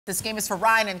This game is for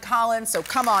Ryan and Colin, so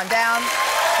come on down.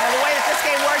 Now, the way that this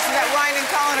game works is that Ryan and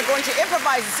Colin are going to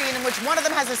improvise a scene in which one of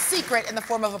them has a secret in the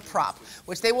form of a prop,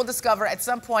 which they will discover at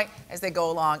some point as they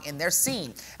go along in their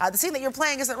scene. The scene that you're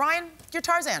playing is that, Ryan, you're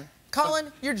Tarzan.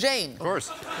 Colin, you're Jane. Of course.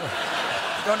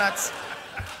 Go nuts.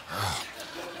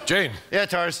 Jane. Yeah,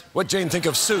 Tars. What Jane think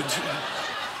of suit?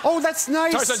 Oh, that's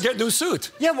nice. Tarzan get new suit.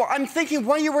 Yeah, well, I'm thinking,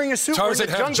 why are you wearing a suit? Tarzan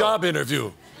have job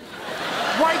interview.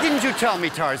 Why didn't you tell me,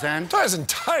 Tarzan? Tarzan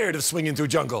tired of swinging through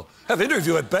jungle. Have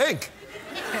interview at bank.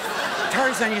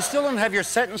 Tarzan, you still don't have your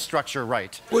sentence structure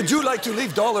right. Would you like to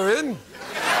leave dollar in?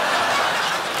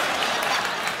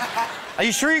 Are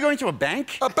you sure you're going to a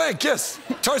bank? A bank, yes.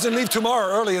 Tarzan leave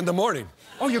tomorrow early in the morning.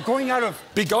 Oh, you're going out of...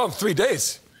 Be gone 3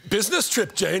 days. Business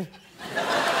trip, Jane.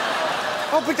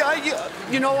 Oh, but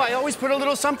you know, I always put a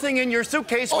little something in your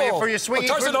suitcase for your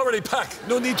swinging. Oh, Tarzan already packed.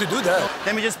 No need to do that.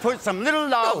 Let me just put some little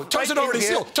love. No, Tarzan right already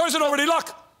sealed. Tarzan already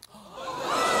locked.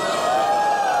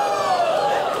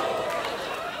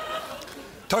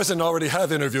 Tarzan already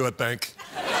have interview at bank.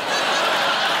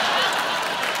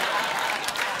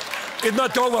 It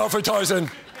not go well for Tarzan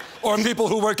or people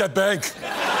who work at bank.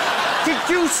 Did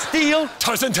you steal?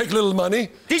 Tarzan take little money.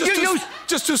 Did you use...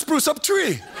 Just to spruce up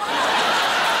tree.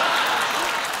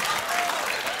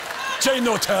 Jane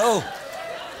no tell.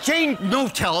 Jane no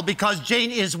tell because Jane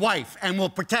is wife and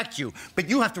will protect you. But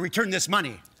you have to return this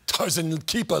money. Tarzan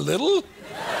keep a little?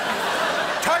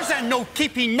 Tarzan no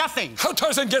keeping nothing. How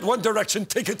Tarzan get One Direction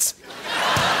tickets?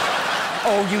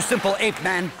 Oh, you simple ape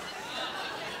man.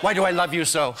 Why do I love you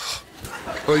so?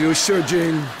 Are you sure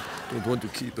Jane don't want to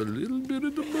keep a little bit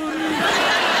of the money?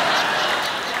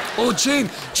 Oh,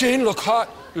 Jane look hot.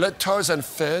 Let Tarzan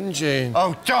fan Jane.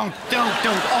 Oh, don't.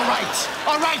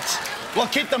 All right. We'll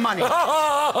keep the money.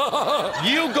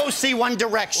 You go see One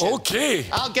Direction. Okay.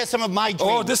 I'll get some of my dreams.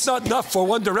 Oh, this not enough for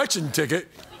One Direction ticket.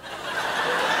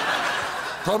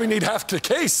 Probably need half the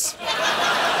case.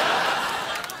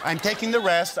 I'm taking the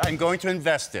rest. I'm going to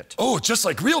invest it. Oh, just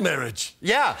like real marriage.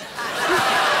 Yeah.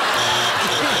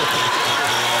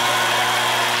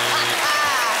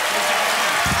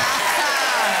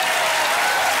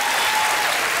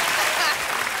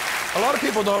 A lot of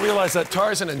people don't realize that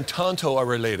Tarzan and Tonto are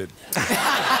related.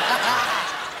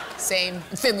 Same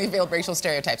thinly veiled racial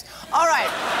stereotypes. All right.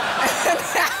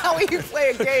 Now we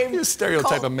play a game. You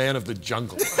stereotype a man of the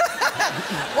jungle.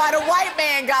 Why the white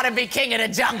man gotta be king of the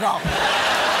jungle?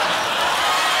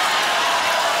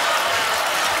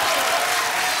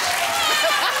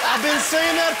 I've been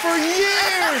saying that for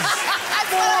years.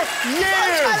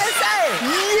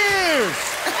 Years.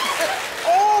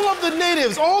 All of the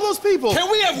natives, all those people. Can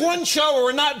we have one show where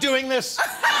we're not doing this?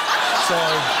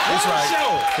 Sorry, he's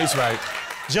right. He's right.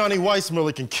 Johnny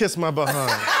Weissmuller can kiss my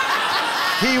behind.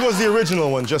 He was the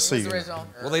original one, just so you know.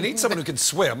 Well, they need someone who can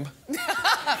swim.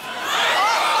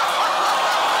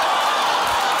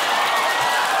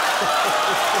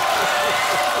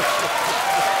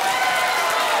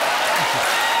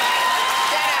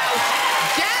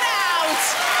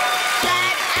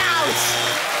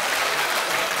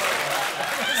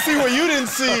 See, what you didn't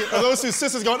see are those two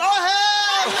sisters going, oh,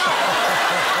 hell no!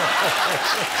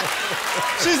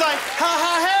 She's like,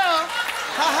 hell.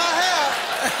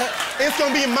 It's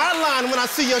gonna be my line when I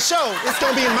see your show. It's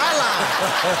gonna be my line.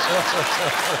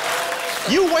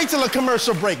 You wait till a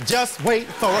commercial break. Just wait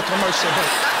for a commercial break.